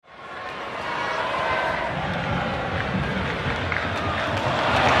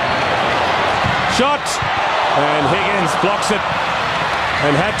Shot, and Higgins blocks it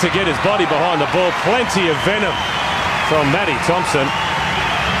and had to get his body behind the ball. Plenty of venom from Matty Thompson.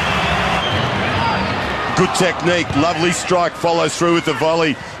 Good technique, lovely strike, follows through with the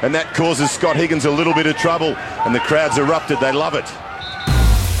volley, and that causes Scott Higgins a little bit of trouble, and the crowd's erupted. They love it.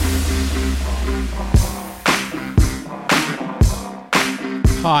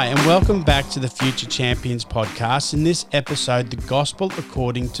 Hi, and welcome back to the Future Champions podcast. In this episode, The Gospel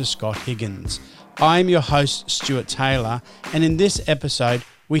According to Scott Higgins. I am your host, Stuart Taylor, and in this episode,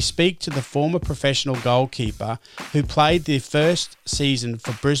 we speak to the former professional goalkeeper who played the first season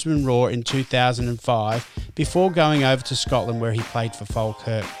for Brisbane Roar in 2005 before going over to Scotland where he played for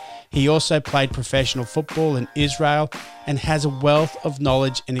Falkirk. He also played professional football in Israel and has a wealth of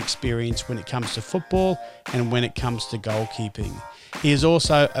knowledge and experience when it comes to football and when it comes to goalkeeping. He is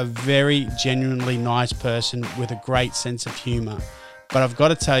also a very genuinely nice person with a great sense of humour. But I've got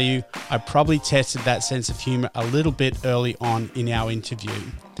to tell you, I probably tested that sense of humour a little bit early on in our interview.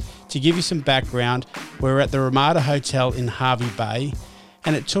 To give you some background, we were at the Ramada Hotel in Hervey Bay,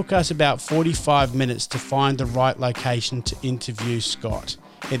 and it took us about 45 minutes to find the right location to interview Scott.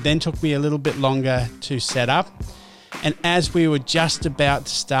 It then took me a little bit longer to set up, and as we were just about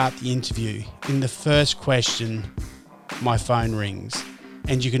to start the interview, in the first question, my phone rings,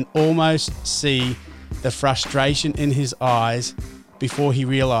 and you can almost see the frustration in his eyes before he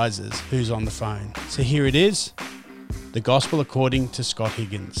realises who's on the phone. So here it is, The Gospel According to Scott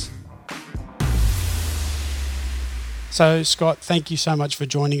Higgins. So Scott, thank you so much for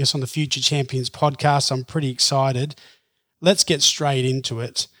joining us on the Future Champions podcast. I'm pretty excited. Let's get straight into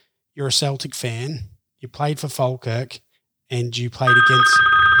it. You're a Celtic fan, you played for Falkirk, and you played against...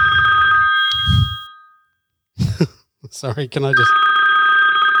 Sorry, can I just...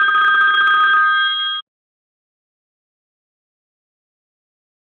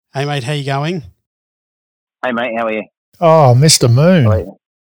 Hey, mate, how you going? Hey, mate, how are you? Oh, Mr. Moon. How are you?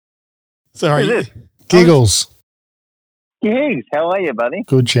 Sorry. Who's this? Giggles. Gigs, how are you, buddy?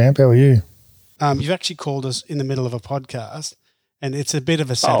 Good, champ. How are you? You've actually called us in the middle of a podcast, and it's a bit of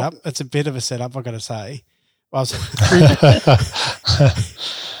a setup. It's a bit of a setup, I've got to say.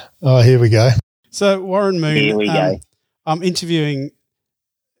 Oh, here we go. So, Warren Moon, Here we go. I'm interviewing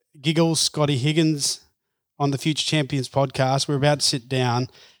Giggles, Scotty Higgins on the Future Champions podcast. We're about to sit down,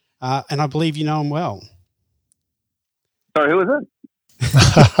 and I believe you know him well. Sorry, who is it?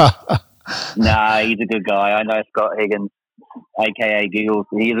 Nah, he's a good guy. I know Scott Higgins, a.k.a. Giggles.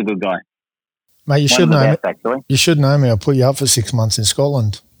 He's a good guy. Mate, you One should of the know me. best, actually. You should know me. I'll put you up for 6 months in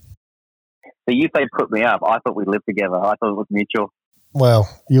Scotland. So you say put me up. I thought we lived together. I thought it was mutual. Well,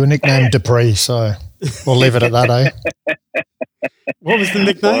 you were nicknamed Dupree, so we'll leave it at that, eh? What was the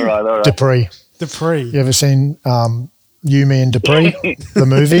nickname? All right. Dupree. Dupree. You ever seen You, Me and Dupree, the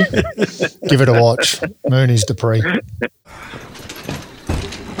movie? Give it a watch. Mooney's Dupree.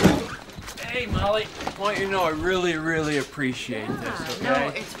 Hey, Molly. I want you to know I really, really appreciate this, okay? No,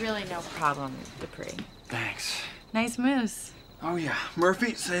 it's really no problem, Dupree. Thanks. Nice moose. Oh, yeah.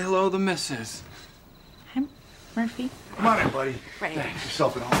 Murphy, say hello to the missus. Hi, Murphy. Come on in, buddy. Right. Thanks.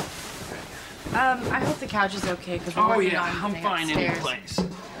 Yourself at home. I hope the couch is okay because we're Oh, working yeah. on I'm getting fine upstairs. in place.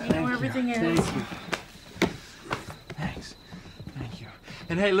 You know where everything is. Thank you. Thanks. Thank you.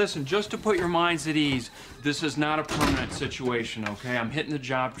 And hey, listen, just to put your minds at ease, this is not a permanent situation, okay? I'm hitting the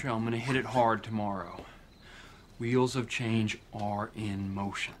job trail. I'm going to hit it hard tomorrow. Wheels of change are in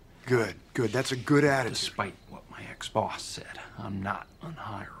motion. Good. That's a good attitude. Despite what my ex-boss said, I'm not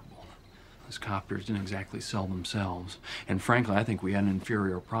unhireable. Those copters didn't exactly sell themselves. And frankly, I think we had an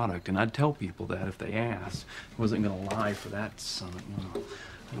inferior product, and I'd tell people that if they asked. I wasn't going to lie for that son. Well,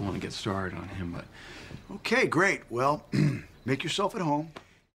 I don't want to get started on him, but... Okay, great. Well, make yourself at home.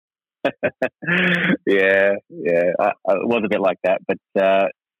 Yeah. It was a bit like that, but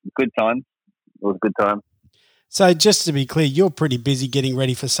good time. It was a good time. So just to be clear, you're pretty busy getting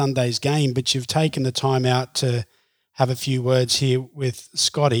ready for Sunday's game, but you've taken the time out to have a few words here with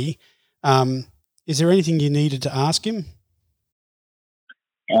Scotty. Is there anything you needed to ask him?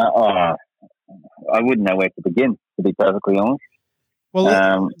 I wouldn't know where to begin, to be perfectly honest.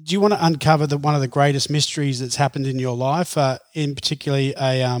 Well, do you want to uncover one of the greatest mysteries that's happened in your life, in particularly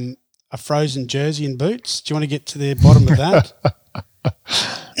a frozen jersey and boots? Do you want to get to the bottom of that?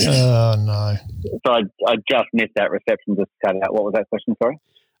 Oh, no. So I just missed that reception, just cut out. What was that question, sorry?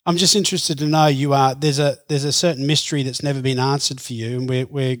 I'm just interested to know there's a certain mystery that's never been answered for you, and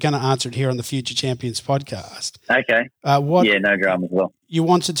we're going to answer it here on the Future Champions podcast. Okay. Yeah, no drama as well. You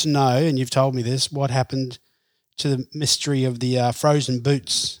wanted to know, and you've told me this, what happened to the mystery of the frozen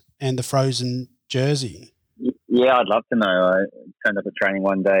boots and the frozen jersey? Yeah, I'd love to know. I turned up at training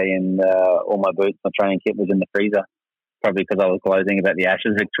one day and all my boots, my training kit was in the freezer. Probably because I was gloating about the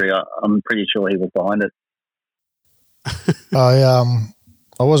Ashes victory. I'm pretty sure he was behind it.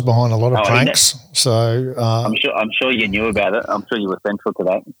 I was behind a lot of pranks, so I'm sure you knew about it. I'm sure you were central to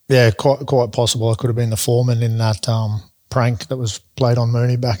that. Yeah, quite possible. I could have been the foreman in that prank that was played on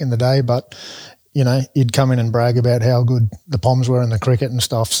Mooney back in the day. But you know, he'd come in and brag about how good the Poms were in the cricket and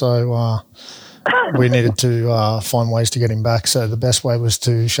stuff. So we needed to find ways to get him back. So the best way was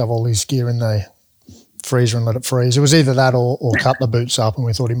to shove all his gear in the freezer and let it freeze. It was either that or cut the boots up, and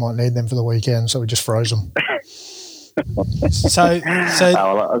we thought he might need them for the weekend, so we just froze them. So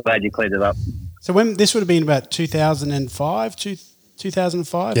I'm glad you cleared it up. So when this would have been about 2005,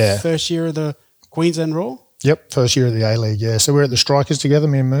 2005, Yeah. First year of the Queensland Raw? Yep, first year of the A-League, yeah. So we're at the Strikers together,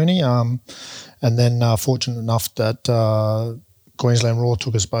 me and Mooney, and then fortunate enough that Queensland Raw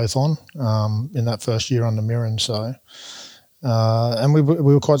took us both on in that first year under Mirren. So, and we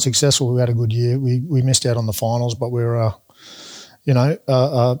were quite successful. We had a good year. We missed out on the finals, but we were,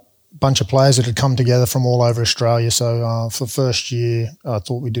 a bunch of players that had come together from all over Australia. So for first year, I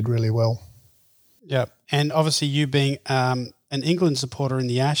thought we did really well. Yeah, and obviously you being an England supporter in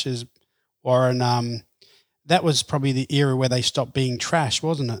the Ashes, Warren, that was probably the era where they stopped being trash,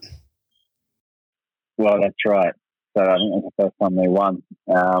 wasn't it? Well, that's right. So I think it was the first time they won,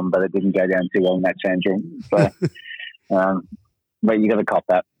 but it didn't go down too well in that change room. So, but you got to cop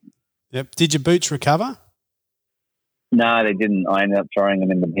that. Yep. Did your boots recover? No, they didn't. I ended up throwing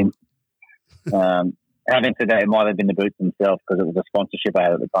them in the bin. Having said that, it might have been the boots themselves because it was a sponsorship I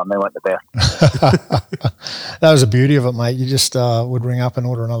had at the time. They weren't the best. That was the beauty of it, mate. You just would ring up and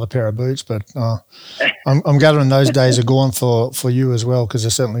order another pair of boots. But I'm gathering those days are gone for you as well, because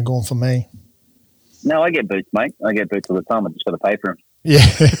they're certainly gone for me. No, I get boots, mate. I get boots all the time. I just got to pay for them.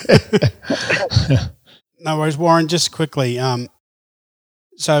 Yeah. No worries, Warren. Just quickly,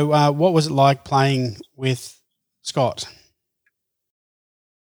 so what was it like playing with Scott?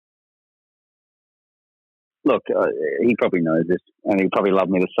 Look, he probably knows this, and he'd probably love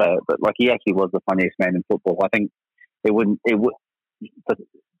me to say it, but like, he actually was the funniest man in football. I think it would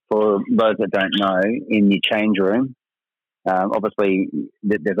for those that don't know, in your change room, obviously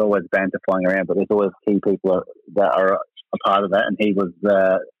there's always banter flying around, but there's always key people that are a part of that, and he was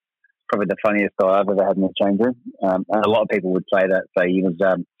probably the funniest guy I've ever had in the change room. And a lot of people would say he was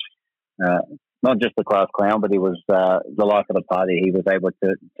not just a class clown, but he was the life of the party. He was able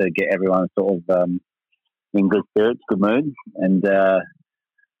to get everyone sort of in good spirits, good mood, and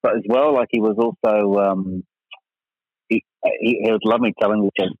but as well, like, he was also he would love me telling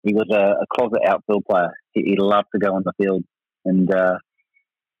this. He was a closet outfield player. He loved to go on the field, and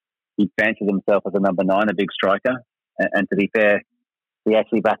he fancied himself as a number 9, a big striker. And to be fair, he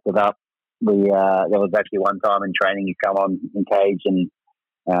actually backed it up. There was actually one time in training he'd come on in cage and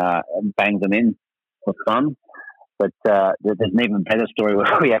bang them in for fun. But there's an even better story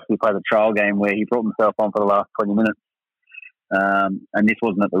where we actually played a trial game where he brought himself on for the last 20 minutes. And this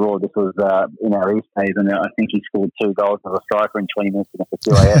wasn't at the Raw, this was in our East days, and I think he scored 2 goals as a striker in 20 minutes against the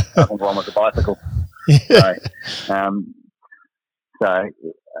QAS. I think one was a bicycle. Yeah. So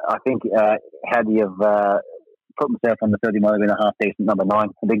I think had he have put himself on the field, he might have been a half-decent number 9,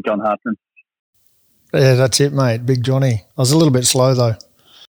 a big John Hartman. Yeah, that's it, mate. Big Johnny. I was a little bit slow, though.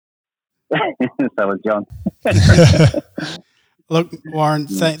 So was John. Look, Warren,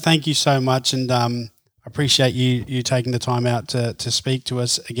 thank you so much, and I appreciate you taking the time out to speak to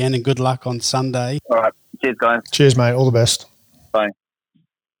us again, and good luck on Sunday. All right. Cheers, guys. Cheers, mate. All the best. Bye.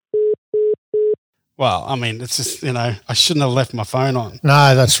 Well, I mean, it's just, I shouldn't have left my phone on.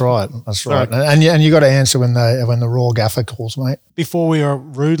 No, that's right. That's right. And you got to answer when the Raw gaffer calls, mate. Before we were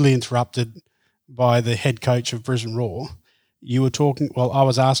rudely interrupted by the head coach of Brisbane Raw, you were talking. Well, I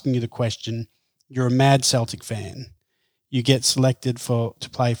was asking you the question. You're a mad Celtic fan. You get selected to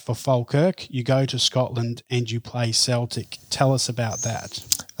play for Falkirk. You go to Scotland and you play Celtic. Tell us about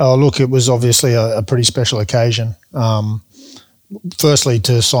that. Oh, look, it was obviously a pretty special occasion. Firstly,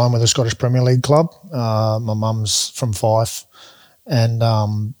 to sign with a Scottish Premier League club. My mum's from Fife, and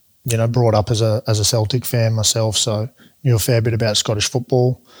brought up as a Celtic fan myself, so knew a fair bit about Scottish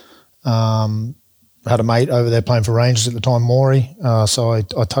football. Had a mate over there playing for Rangers at the time, Maury. So I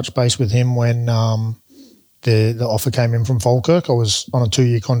touched base with him when the offer came in from Falkirk. I was on a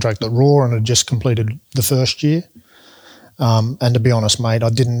 2-year contract at Raw and had just completed the first year. And to be honest, mate, I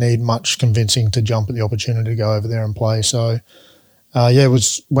didn't need much convincing to jump at the opportunity to go over there and play. So,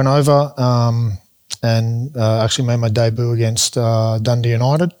 went over and actually made my debut against Dundee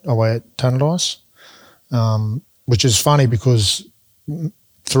United away at Tannadice, which is funny because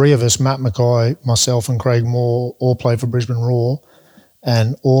three of us, Matt Mackay, myself and Craig Moore, all played for Brisbane Roar,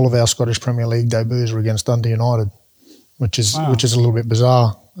 and all of our Scottish Premier League debuts were against Dundee United, which is a little bit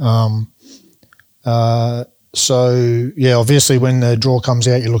bizarre. So, yeah, obviously when the draw comes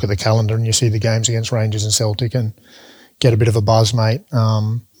out, you look at the calendar and you see the games against Rangers and Celtic and get a bit of a buzz, mate.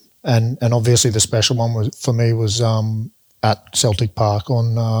 And obviously the special one was at Celtic Park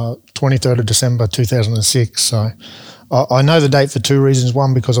on 23rd of December 2006. So I know the date for two reasons.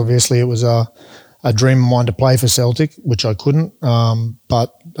 One, because obviously it was a dream of mine to play for Celtic, which I couldn't.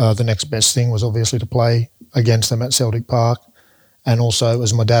 But the next best thing was obviously to play against them at Celtic Park. And also it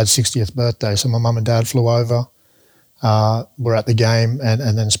was my dad's 60th birthday. So my mum and dad flew over, were at the game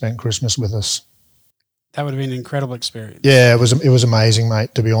and then spent Christmas with us. That would have been an incredible experience. Yeah, it was amazing,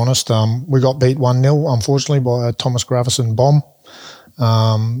 mate, to be honest. We got beat 1-0, unfortunately, by a Thomas Gravison bomb.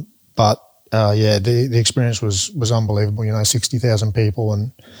 But the experience was unbelievable, 60,000 people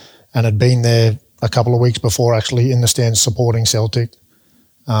and had been there a couple of weeks before actually in the stands supporting Celtic.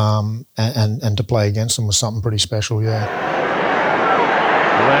 And to play against them was something pretty special, yeah.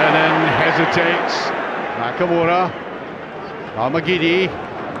 Lennon hesitates. Nakamura. Almagidi.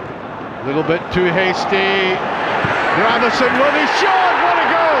 A little bit too hasty. Gravison with his shot. What a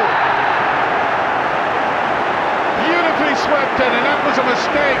goal! Beautifully swept in, and that was a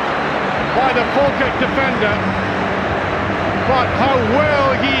mistake by the Falkirk defender. But how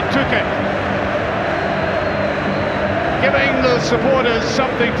well he took it. Giving the supporters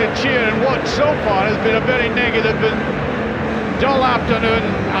something to cheer in what so far has been a very negative and dull afternoon.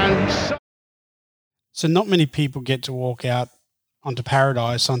 So not many people get to walk out onto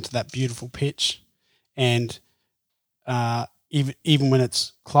Paradise, onto that beautiful pitch, and even when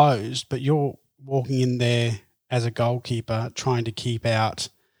it's closed, but you're walking in there as a goalkeeper trying to keep out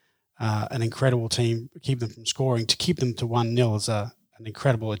an incredible team, keep them from scoring. To keep them to 1-0 is an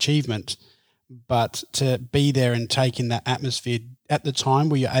incredible achievement, but to be there and take in that atmosphere at the time,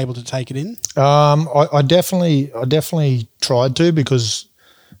 were you able to take it in? I definitely tried to, because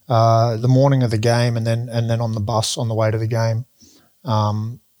the morning of the game and then on the bus on the way to the game, I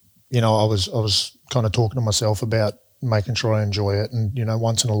was kind of talking to myself about making sure I enjoy it and,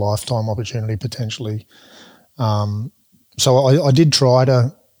 once in a lifetime opportunity potentially. So I did try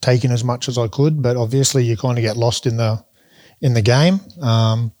to take in as much as I could, but obviously you kind of get lost in the game.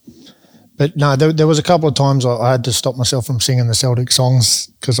 But no, there was a couple of times I had to stop myself from singing the Celtic songs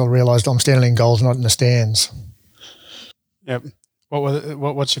because I realised I'm standing in goals, not in the stands. Yep.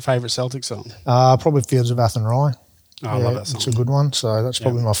 What's your favourite Celtic song? Probably Fields of Athenry. Oh, I love that song. It's a good one, so that's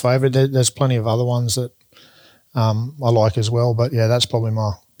probably my favourite. There's plenty of other ones that I like as well, but yeah, that's probably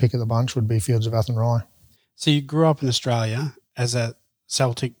my pick of the bunch would be Fields of Athenry. So you grew up in Australia as a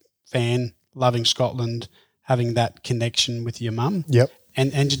Celtic fan, loving Scotland, having that connection with your mum. Yep.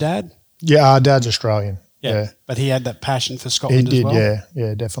 And your dad? Yeah, our dad's Australian. Yeah. But he had that passion for Scotland as well? He did,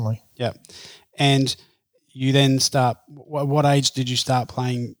 yeah, definitely. Yeah. And you then what age did you start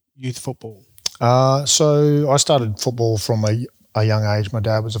playing youth football? So I started football from a young age. My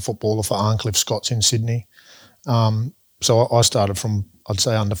dad was a footballer for Arncliffe Scots in Sydney. So I started from, I'd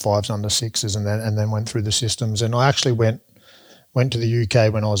say, under 5s, under 6s, and then went through the systems. And I actually went to the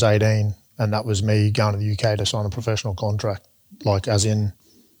UK when I was 18, and that was me going to the UK to sign a professional contract, like as in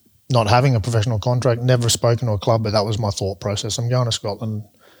not having a professional contract, never spoken to a club, but that was my thought process. I'm going to Scotland,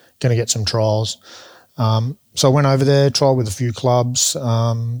 going to get some trials. So I went over there, trialled with a few clubs,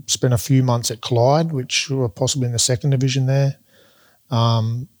 spent a few months at Clyde, which were possibly in the second division there.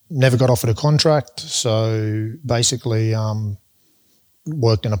 Never got offered a contract, so basically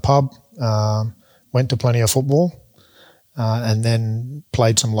worked in a pub, went to plenty of football, and then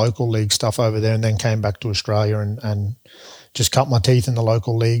played some local league stuff over there, and then came back to Australia and just cut my teeth in the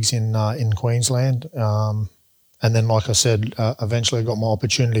local leagues in Queensland. And then, like I said, eventually I got my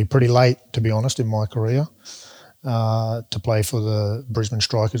opportunity pretty late, to be honest, in my career, to play for the Brisbane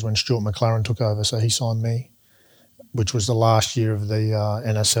Strikers when Stuart McLaren took over. So he signed me, which was the last year of the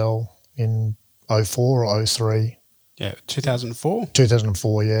NSL in 04 or 03. Yeah, 2004?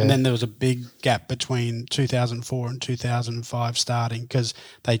 2004, yeah. And then there was a big gap between 2004 and 2005 starting because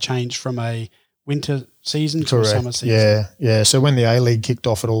they changed from a winter season to a summer season. Yeah. So when the A-League kicked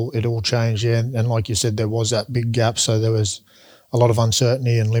off, it all changed, yeah. And like you said, there was that big gap, so there was a lot of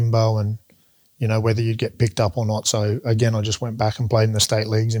uncertainty and limbo and, whether you'd get picked up or not. So, again, I just went back and played in the state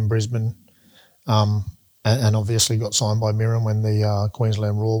leagues in Brisbane and obviously got signed by Mirren when the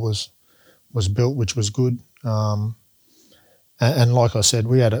Queensland Roar was built, which was good. And like I said,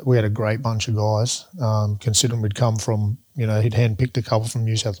 we had a great bunch of guys, considering we'd come from, he'd handpicked a couple from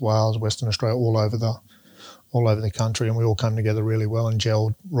New South Wales, Western Australia, all over all over the country, and we all came together really well and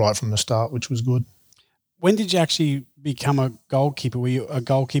gelled right from the start, which was good. When did you actually become a goalkeeper? Were you a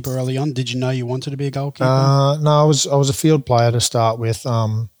goalkeeper early on? Did you know you wanted to be a goalkeeper? No, I was a field player to start with,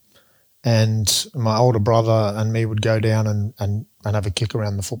 and my older brother and me would go down and have a kick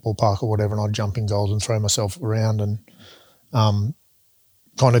around the football park or whatever, and I'd jump in goals and throw myself around, and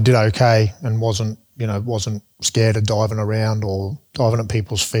kind of did okay, and wasn't scared of diving around or diving at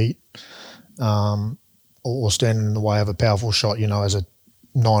people's feet, or standing in the way of a powerful shot, as a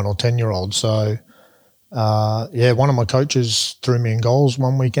 9 or 10-year-old. So. One of my coaches threw me in goals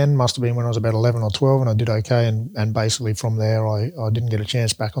one weekend, must have been when I was about 11 or 12, and I did okay. And basically from there, I didn't get a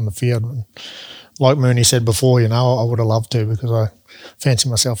chance back on the field. And like Mooney said before, I would have loved to, because I fancy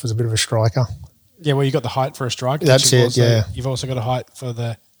myself as a bit of a striker. Yeah, well, you got the height for a striker. That's it, yeah. You've also got a height for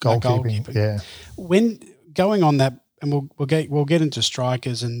the goalkeeper. Yeah. When going on that, and we'll get into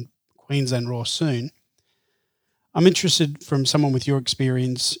strikers and Queensland Roar soon, I'm interested from someone with your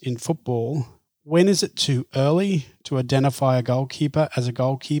experience in football. When is it too early to identify a goalkeeper as a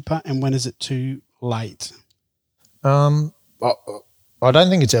goalkeeper, and when is it too late? I don't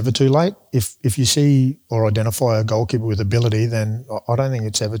think it's ever too late. If you see or identify a goalkeeper with ability, then I don't think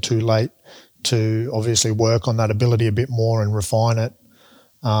it's ever too late to obviously work on that ability a bit more and refine it,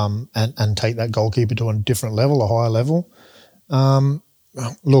 and take that goalkeeper to a different level, a higher level.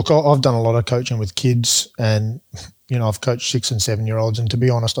 Look, I've done a lot of coaching with kids, and I've coached 6 and 7-year-olds, and to be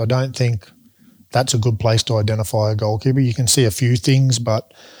honest, I don't think that's a good place to identify a goalkeeper. You can see a few things,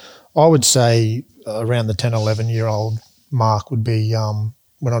 but I would say around the 10, 11-year-old mark would be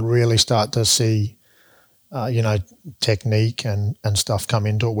when I'd really start to see, technique and stuff come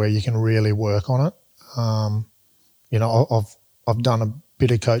into it where you can really work on it. I've done a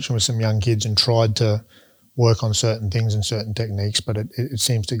bit of coaching with some young kids and tried to work on certain things and certain techniques, but it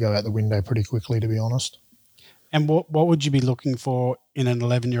seems to go out the window pretty quickly, to be honest. And what would you be looking for in an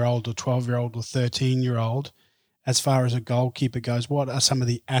 11-year-old or 12-year-old or 13-year-old as far as a goalkeeper goes? What are some of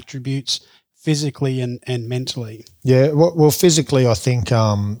the attributes physically and mentally? Yeah, well, physically I think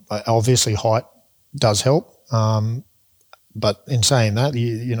obviously height does help. But in saying that,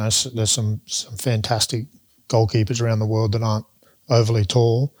 there's some fantastic goalkeepers around the world that aren't overly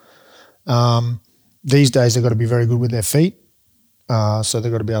tall. These days they've got to be very good with their feet. So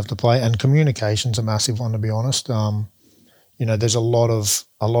they've got to be able to play, and communication's a massive one, to be honest. There's a lot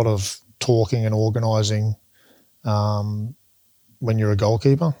of talking and organising when you're a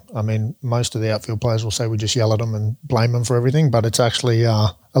goalkeeper. I mean, most of the outfield players will say we just yell at them and blame them for everything, but it's actually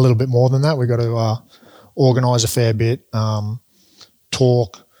a little bit more than that. We've got to organise a fair bit,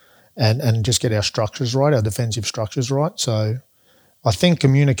 talk, and just get our structures right, our defensive structures right. So I think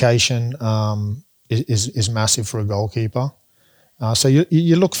communication is massive for a goalkeeper. So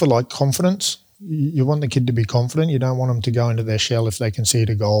you look for confidence. You want the kid to be confident. You don't want them to go into their shell if they concede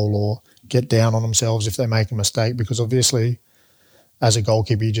a goal or get down on themselves if they make a mistake, because obviously as a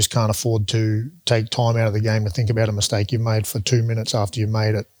goalkeeper you just can't afford to take time out of the game to think about a mistake you've made for 2 minutes after you've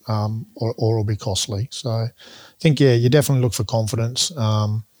made it, or it'll be costly. So I think, you definitely look for confidence,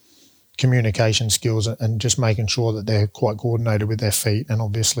 communication skills, and just making sure that they're quite coordinated with their feet and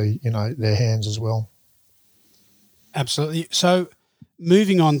obviously, their hands as well. Absolutely. So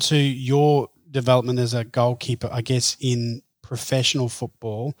moving on to your development as a goalkeeper, I guess, in professional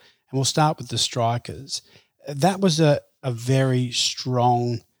football, and we'll start with the strikers. That was a very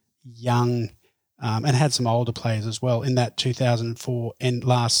strong, young, and had some older players as well in that 2004 and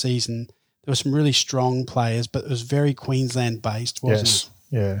last season. There were some really strong players, but it was very Queensland-based, wasn't it?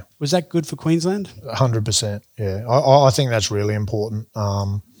 Yeah. Was that good for Queensland? 100%, yeah. I think that's really important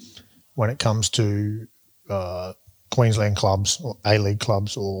when it comes to Queensland clubs or A-League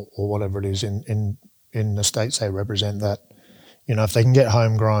clubs or whatever it is in the states they represent, that, if they can get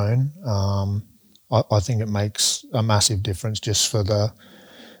homegrown, I think it makes a massive difference just for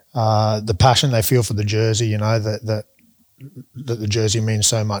the passion they feel for the jersey, that the jersey means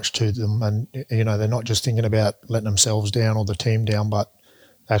so much to them. And, they're not just thinking about letting themselves down or the team down, but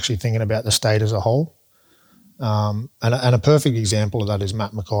actually thinking about the state as a whole. And a perfect example of that is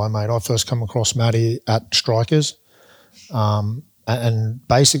Matt Mackay, mate. I first come across Matty at Strikers. And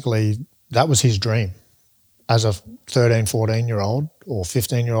basically that was his dream as a 13, 14-year-old or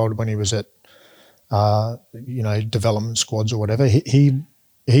 15-year-old when he was at, development squads or whatever. He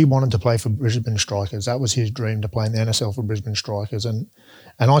wanted to play for Brisbane Strikers. That was his dream, to play in the NSL for Brisbane Strikers. And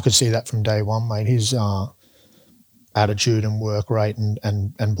I could see that from day one, mate. His attitude and work rate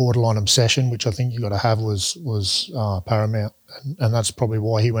and borderline obsession, which I think you got to have, was paramount. And that's probably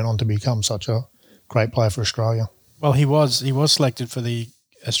why he went on to become such a great player for Australia. Well, he was selected for the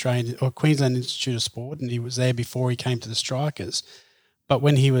Australian or Queensland Institute of Sport, and he was there before he came to the Strikers. But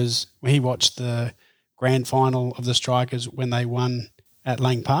when he watched the grand final of the Strikers when they won at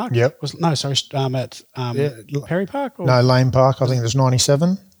Lang Park. Yep. At Perry Park? Or? No, Lane Park. I think it was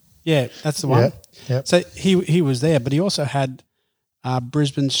 97. Yeah, that's the one. Yep. So he was there, but he also had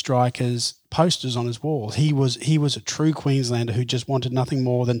Brisbane Strikers posters on his wall. He was a true Queenslander who just wanted nothing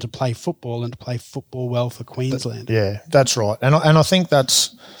more than to play football and to play football well for Queensland. Yeah, that's right. And I think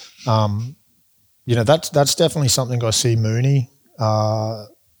that's, that's definitely something I see Mooney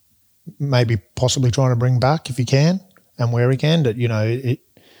maybe possibly trying to bring back if he can and where he can. That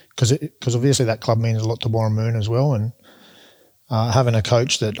because obviously that club means a lot to Warren Moon as well, and having a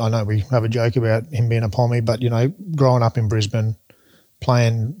coach that I know we have a joke about him being a Pommy, but growing up in Brisbane,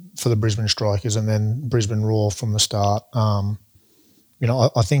 playing for the Brisbane Strikers and then Brisbane Roar from the start. I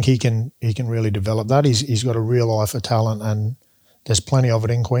think he can really develop that. He's got a real eye for talent, and there's plenty of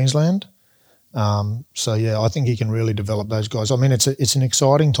it in Queensland. I think he can really develop those guys. I mean, it's an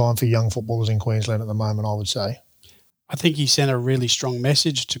exciting time for young footballers in Queensland at the moment, I would say. I think he sent a really strong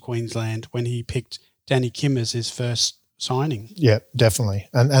message to Queensland when he picked Danny Kim as his first signing. Yeah, definitely,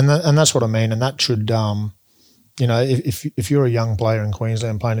 and that's what I mean. And that should, if you're a young player in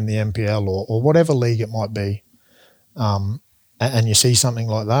Queensland playing in the NPL or whatever league it might be, and you see something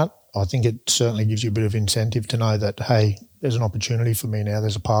like that, I think it certainly gives you a bit of incentive to know that, hey, there's an opportunity for me now.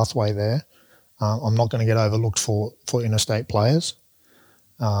 There's a pathway there. I'm not going to get overlooked for interstate players.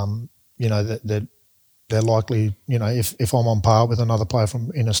 That they're likely, if I'm on par with another player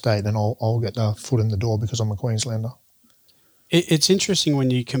from interstate, then I'll get the foot in the door because I'm a Queenslander. It's interesting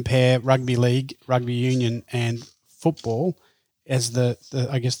when you compare rugby league, rugby union, and football as the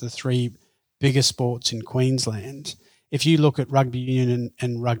three biggest sports in Queensland. If you look at rugby union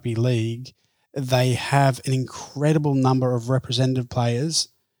and rugby league, they have an incredible number of representative players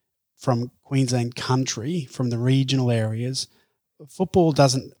from Queensland country, from the regional areas. Football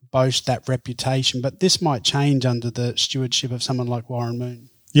doesn't boast that reputation, but this might change under the stewardship of someone like Warren Moon.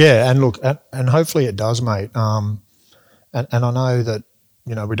 Yeah, and look, and hopefully it does, mate. And I know that,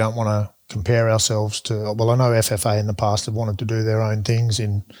 we don't want to compare ourselves to, I know FFA in the past have wanted to do their own things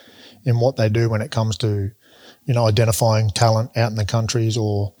in what they do when it comes to, identifying talent out in the countries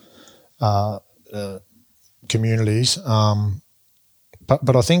or communities.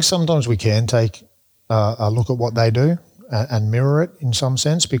 But I think sometimes we can take a look at what they do and mirror it in some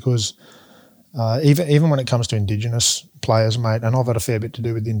sense, because even when it comes to Indigenous players, mate, and I've had a fair bit to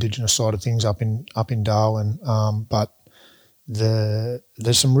do with the Indigenous side of things up in Darwin, but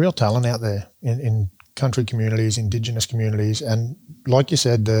there's some real talent out there in country communities, Indigenous communities, and like you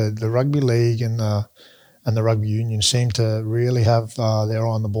said, the rugby league and the rugby union seem to really have their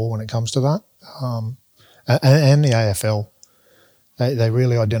eye on the ball when it comes to that, and the AFL. They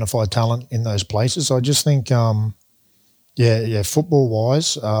really identify talent in those places. So I just think,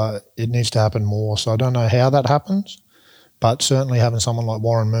 football-wise, it needs to happen more. So I don't know how that happens, but certainly having someone like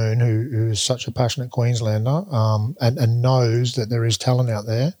Warren Moon, who is such a passionate Queenslander and knows that there is talent out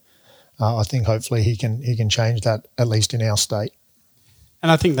there, I think hopefully he can change that, at least in our state.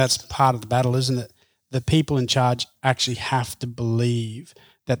 And I think that's part of the battle, isn't it? The people in charge actually have to believe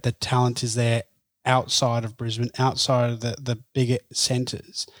that the talent is there outside of Brisbane, outside of the bigger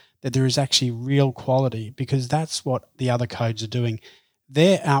centres, that there is actually real quality, because that's what the other codes are doing.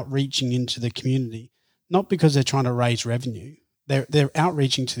 They're outreaching into the community, not because they're trying to raise revenue. They're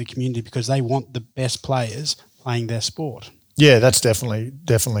outreaching to the community because they want the best players playing their sport. Yeah, that's definitely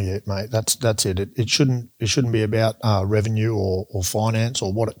it, mate. That's it. It shouldn't be about revenue or finance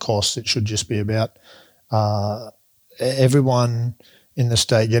or what it costs. It should just be about everyone in the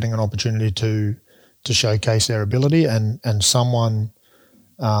state getting an opportunity to showcase their ability and someone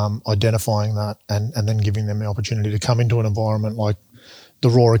identifying that and then giving them the opportunity to come into an environment like the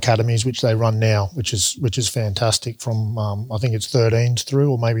Roar Academies, which they run now, which is fantastic, from I think it's 13s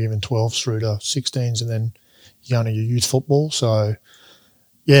through, or maybe even 12s through to 16s, and then you go into your youth football. So,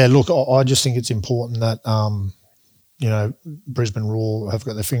 yeah, look, I just think it's important that, Brisbane Roar have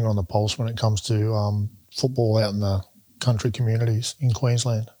got their finger on the pulse when it comes to football out in the country communities in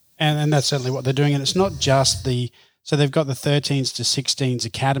Queensland. And that's certainly what they're doing. And it's not just so they've got the 13s to 16s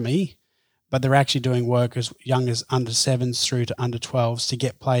academy, but they're actually doing work as young as under 7s through to under 12s to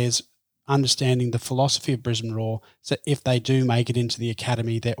get players understanding the philosophy of Brisbane Roar. So if they do make it into the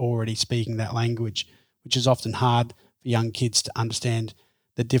academy, they're already speaking that language, which is often hard for young kids to understand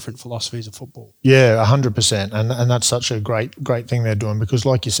the different philosophies of football. Yeah, 100%. And that's such a great thing they're doing, because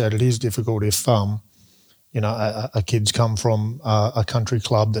like you said, it is difficult if a kid's come from a country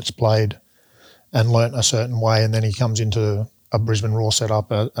club that's played and learnt a certain way, and then he comes into a Brisbane Roar set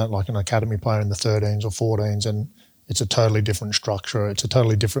up at like an academy player in the 13s or 14s, and it's a totally different structure. It's a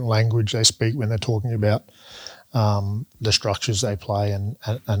totally different language they speak when they're talking about the structures they play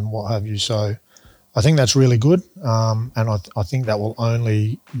and what have you. So I think that's really good, and I think that will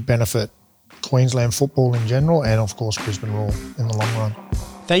only benefit Queensland football in general and, of course, Brisbane Roar in the long run.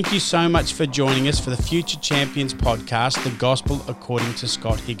 Thank you so much for joining us for the Future Champions podcast, The Gospel According to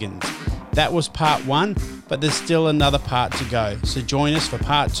Scott Higgins. That was part 1, but there's still another part to go. So join us for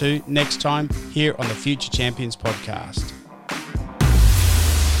part 2 next time here on the Future Champions podcast.